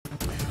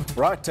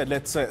Right,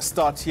 let's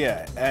start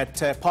here.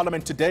 At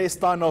Parliament today,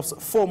 Steinhoff's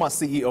former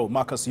CEO,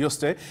 Marcus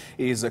Jooste,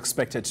 is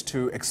expected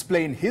to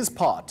explain his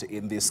part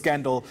in the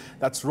scandal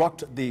that's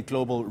rocked the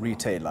global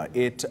retailer.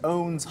 It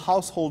owns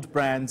household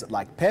brands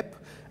like Pep,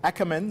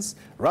 Ackermans,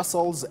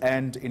 Russell's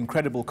and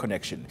Incredible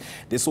Connection.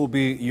 This will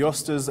be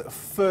Jooste's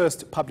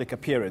first public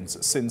appearance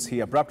since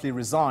he abruptly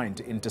resigned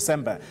in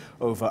December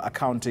over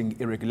accounting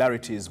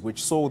irregularities,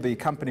 which saw the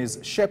company's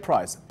share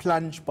price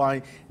plunge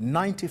by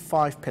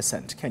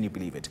 95%. Can you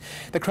believe it?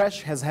 The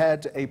crash has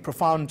had a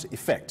profound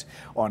effect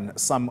on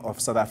some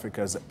of South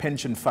Africa's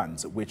pension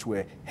funds, which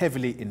were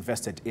heavily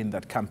invested in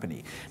that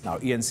company. Now,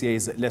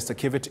 eNCA's Lester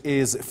Kiewit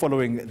is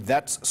following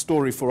that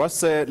story for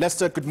us.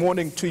 Lester, good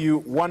morning to you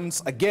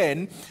once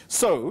again.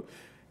 So,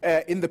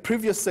 in the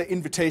previous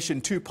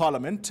invitation to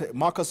Parliament,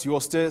 Marcus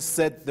Jooste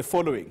said the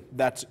following,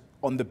 that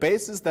on the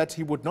basis that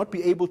he would not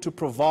be able to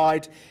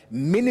provide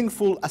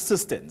meaningful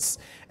assistance,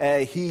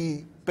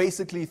 he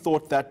basically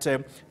thought that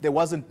there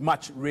wasn't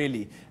much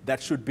really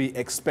that should be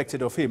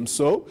expected of him.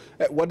 So,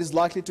 what is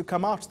likely to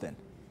come out then?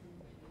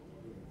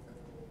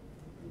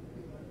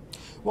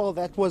 Well,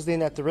 that was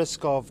then at the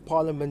risk of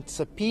Parliament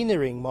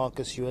subpoenaing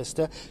Marcus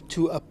Jooste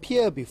to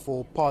appear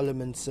before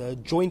Parliament's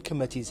joint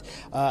committees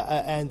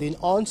and then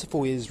answer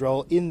for his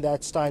role in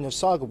that Steinhoff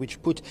saga,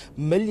 which put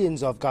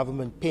millions of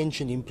government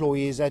pension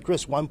employees at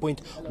risk.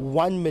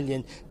 1.1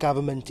 million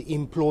government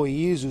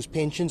employees whose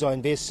pensions are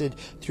invested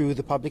through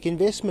the Public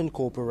Investment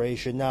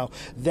Corporation. Now,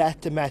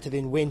 that matter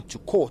then went to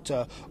court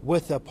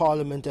with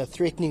Parliament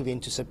threatening then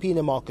to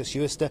subpoena Marcus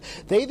Jooste.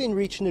 They then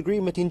reached an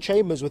agreement in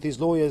chambers with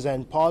his lawyers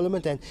and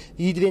Parliament, and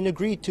he then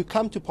agreed to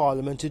come to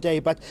Parliament today,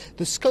 but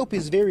the scope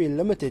is very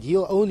limited.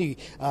 He'll only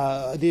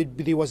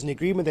there was an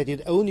agreement that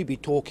he'd only be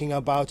talking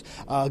about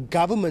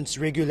government's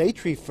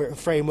regulatory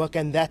framework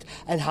and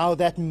how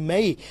that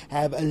may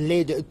have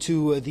led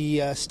to the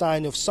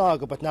Steinhoff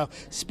saga. But now,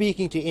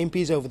 speaking to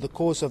MPs over the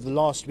course of the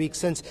last week,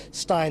 since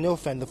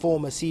Steinhoff and the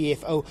former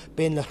CFO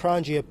Ben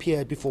Lachranji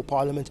appeared before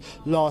Parliament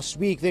last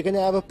week, they're going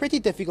to have a pretty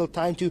difficult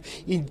time to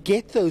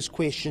get those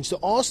questions, to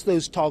ask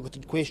those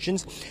targeted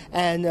questions,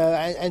 and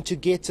to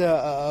get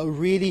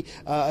really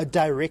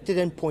directed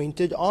and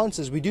pointed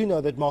answers. We do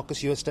know that Marcus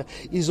Jooste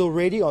is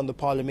already on the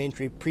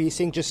parliamentary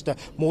precinct, just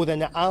more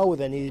than an hour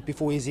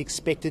before he's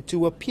expected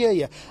to appear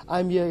here.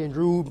 I'm here in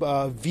room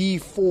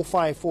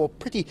V454, a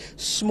pretty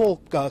small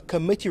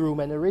committee room,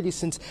 and already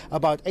since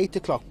about 8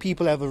 o'clock,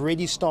 people have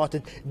already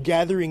started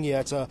gathering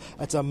here.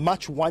 It's a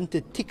much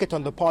wanted ticket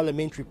on the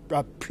parliamentary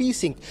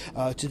precinct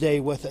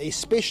today, with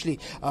especially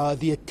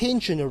the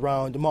attention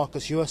around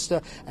Marcus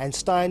Jooste and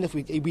Steinhoff.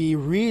 We're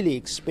really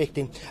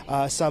expecting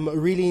some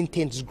really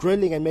intense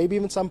grilling and maybe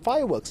even some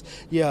fireworks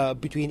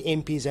between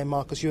MPs and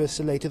Marcus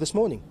Jooste later this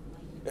morning.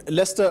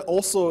 Lester,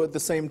 also at the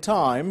same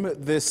time,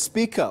 the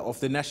Speaker of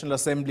the National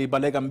Assembly,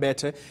 Baleka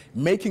Mbete,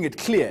 making it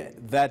clear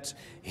that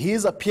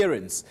his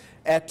appearance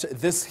at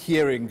this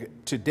hearing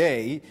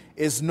today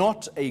is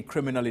not a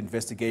criminal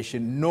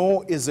investigation,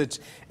 nor is it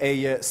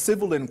a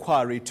civil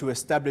inquiry to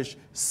establish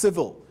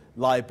civil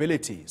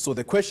liability. So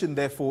the question,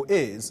 therefore,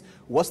 is,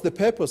 what's the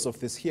purpose of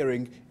this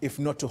hearing if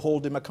not to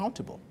hold him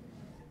accountable?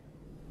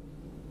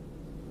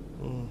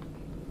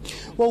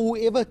 Well,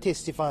 whoever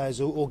testifies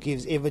or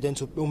gives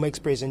evidence or makes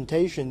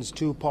presentations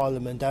to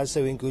Parliament does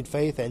so in good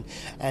faith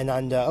and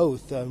under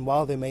oath. And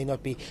while they may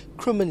not be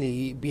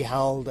criminally be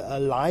held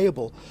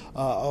liable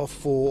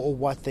for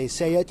what they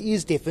say, it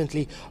is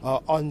definitely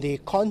on their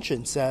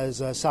conscience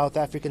as South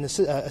African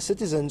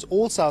citizens.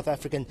 All South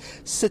African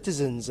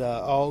citizens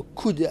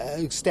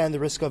could stand the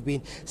risk of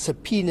being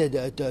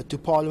subpoenaed to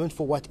Parliament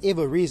for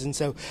whatever reason.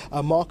 So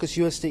Marcus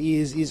Jooste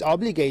is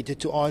obligated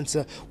to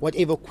answer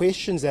whatever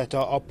questions that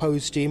are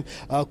posed to him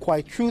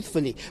quite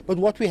truthfully. But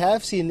what we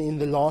have seen in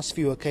the last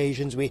few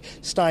occasions where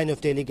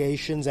Steinhoff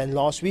delegations, and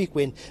last week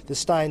when the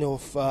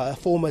Steinhoff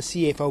former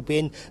CFO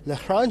Ben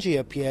Lachranji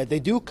appeared, they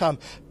do come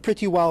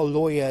pretty well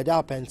lawyered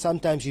up, and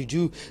sometimes you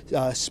do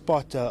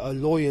spot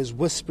lawyers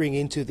whispering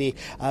into their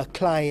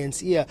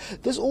client's ear.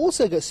 This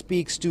also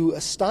speaks to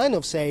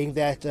Steinhoff saying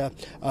that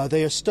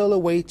they are still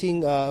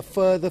awaiting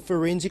further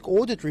forensic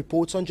audit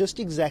reports on just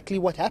exactly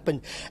what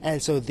happened,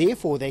 and so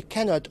therefore they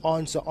cannot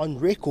answer on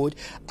record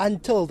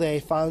until they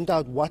found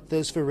out what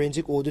those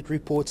forensic audit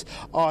reports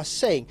are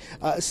saying.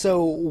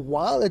 So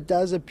while it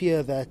does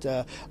appear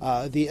that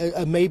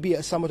maybe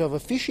somewhat of a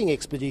fishing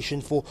expedition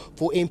for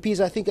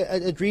MPs, I think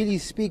it really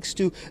speaks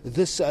to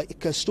this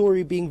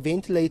story being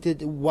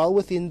ventilated well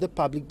within the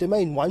public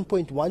domain.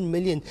 1.1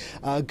 million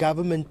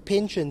government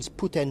pensions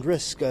put at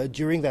risk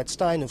during that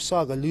Steinhoff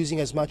saga, losing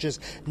as much as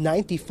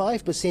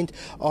 95%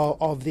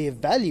 of their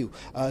value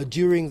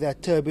during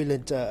that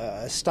turbulent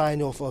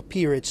Steinhoff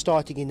period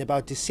starting in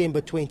about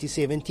December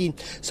 2017.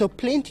 So So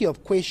plenty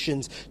of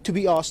questions to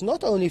be asked,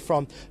 not only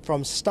from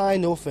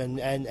Steinhoff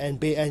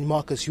and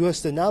Marcus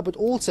Jooste now, but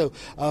also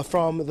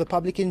from the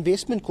Public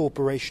Investment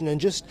Corporation,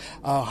 and just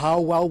how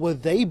well were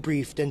they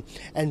briefed and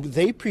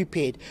they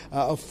prepared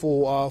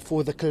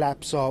for the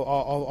collapse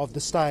of the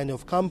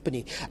Steinhoff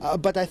company.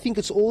 But I think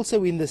it's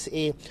also in this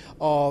air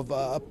of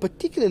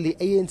particularly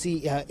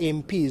ANC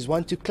MPs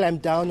want to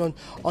clamp down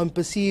on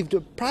perceived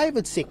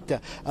private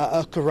sector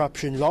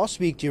corruption.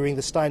 Last week during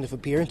the Steinhoff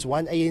appearance,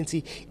 one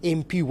ANC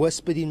MP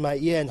whispered in my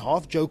ear and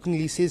half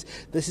jokingly says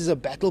this is a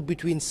battle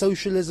between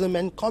socialism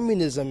and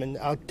communism, and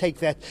I'll take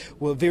that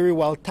very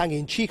well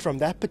tongue-in-cheek from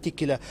that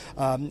particular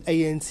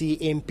ANC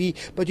MP.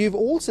 But you've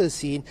also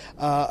seen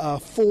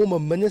former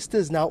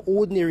ministers, now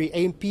ordinary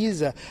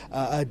MPs,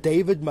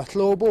 David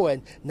Mahlobo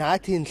and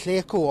Nathi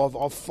Nhleko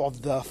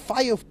of the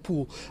fire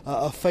pool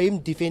fame,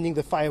 defending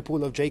the fire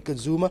pool of Jacob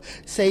Zuma,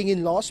 saying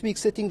in last week's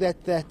sitting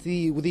that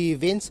the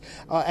events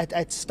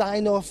at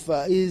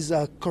Steinhoff is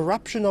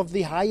corruption of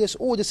the highest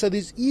order. So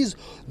there is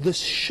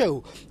this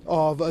show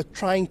of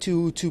trying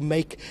to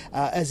make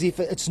as if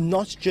it's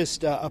not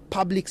just a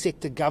public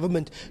sector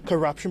government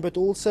corruption, but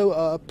also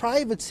a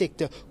private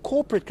sector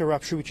corporate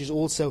corruption, which is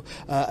also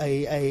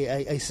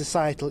a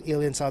societal ill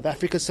in South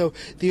Africa. So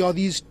there are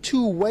these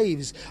two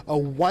waves,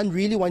 one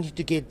really wanting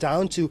to get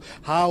down to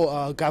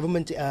how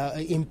government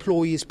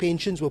employees'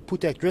 pensions were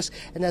put at risk,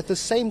 and at the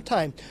same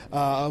time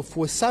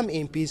for some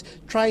MPs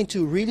trying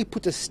to really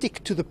put a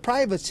stick to the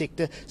private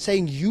sector,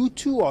 saying you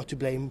too are to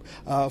blame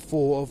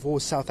for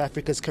South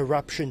Africa's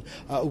corruption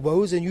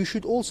woes, and you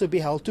should also be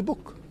held to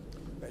book.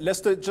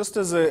 Lester, just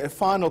as a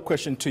final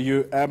question to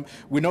you,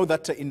 we know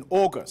that in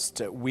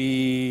August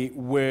we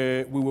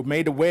were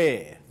made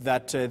aware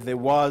that there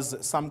was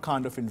some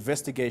kind of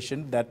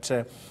investigation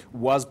that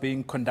was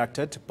being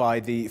conducted by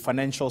the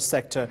Financial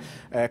Sector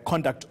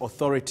Conduct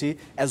Authority,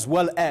 as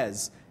well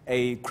as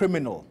a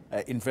criminal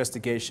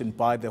investigation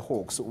by the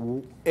Hawks.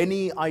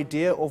 Any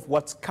idea of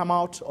what's come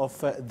out of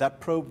that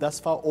probe thus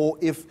far, or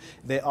if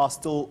they are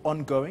still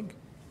ongoing?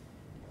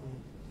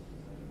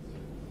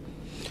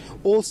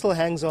 All still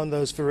hangs on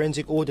those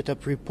forensic auditor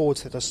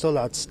reports that are still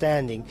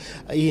outstanding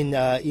in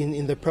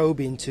the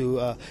probe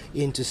into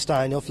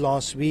Steinhoff.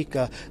 Last week,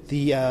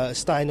 the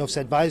Steinhoff's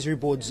advisory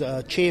board's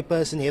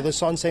chairperson Heather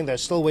Son saying they're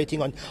still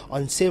waiting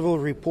on several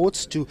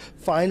reports to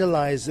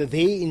finalize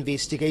their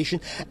investigation.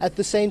 At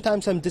the same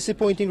time, some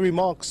disappointing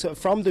remarks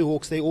from the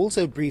Hawks. They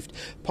also briefed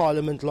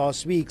Parliament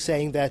last week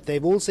saying that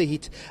they've also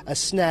hit a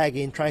snag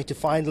in trying to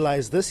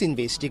finalize this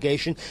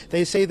investigation.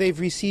 They say they've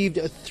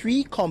received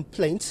 3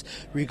 complaints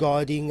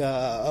regarding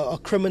a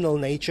criminal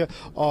nature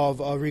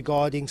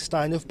regarding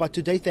Steinhoff, but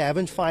to date they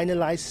haven't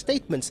finalized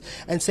statements,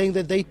 and saying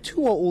that they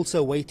too are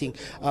also waiting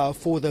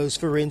for those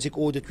forensic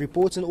audit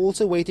reports, and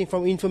also waiting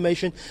for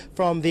information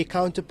from their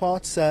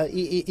counterparts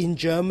in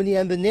Germany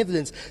and the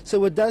Netherlands.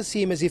 So it does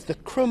seem as if the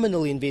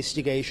criminal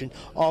investigation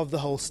of the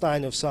whole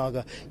Steinhoff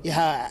saga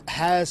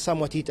has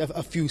somewhat hit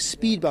a few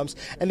speed bumps,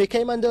 and they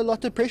came under a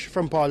lot of pressure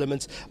from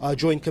Parliament's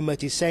joint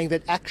committees, saying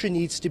that action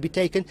needs to be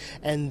taken,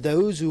 and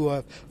those who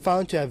are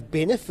found to have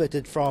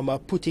benefited from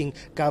putting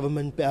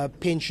government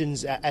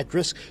pensions at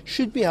risk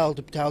should be held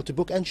to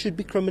book and should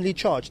be criminally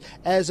charged.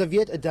 As of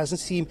yet, it doesn't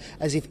seem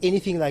as if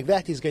anything like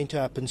that is going to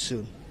happen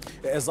soon.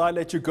 As I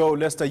let you go,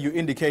 Lester, you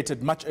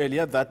indicated much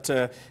earlier that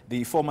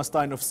the former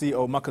Steinhoff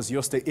CEO, Marcus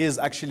Jooste, is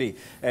actually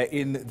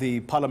in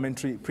the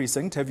parliamentary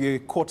precinct. Have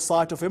you caught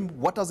sight of him?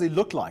 What does he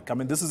look like? I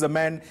mean, this is a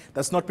man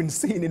that's not been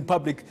seen in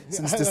public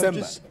since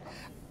December.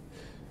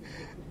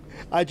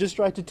 I just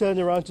try to turn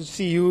around to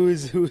see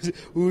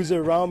who's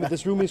around, but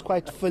this room is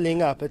quite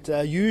filling up.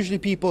 Usually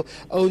people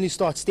only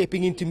start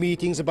stepping into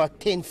meetings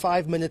about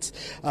 5 minutes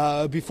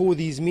before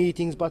these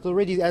meetings, but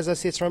already, as I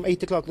said, from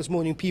 8 o'clock this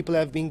morning, people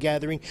have been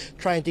gathering,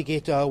 trying to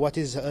get what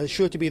is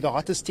sure to be the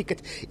hottest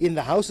ticket in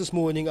the House this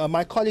morning.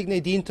 My colleague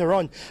Nadine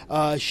Taron,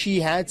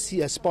 she had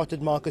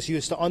spotted Marcus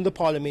Jooste on the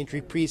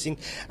parliamentary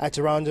precinct at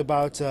around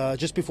about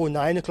just before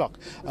 9 o'clock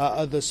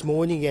this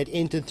morning. He had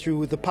entered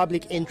through the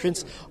public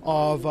entrance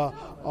of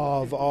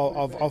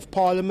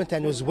Parliament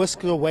and was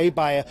whisked away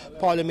by a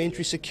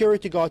parliamentary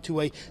security guard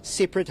to a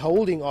separate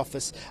holding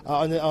office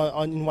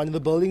in one of the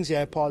buildings here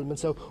at Parliament.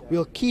 So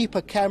we'll keep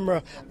a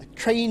camera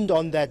trained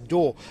on that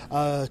door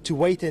to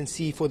wait and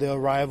see for the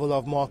arrival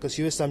of Marcus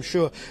Jooste. I'm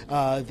sure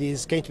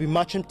there's going to be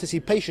much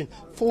anticipation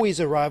for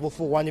his arrival,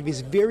 for one of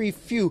his very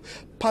few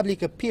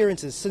public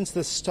appearances since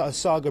the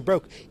saga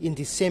broke in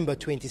December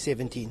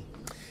 2017.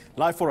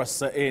 Live for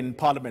us in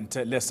Parliament,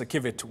 Lester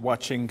Kiewit,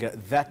 watching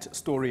that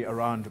story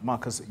around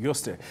Marcus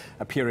Jooste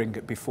appearing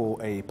before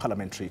a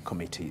parliamentary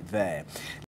committee there.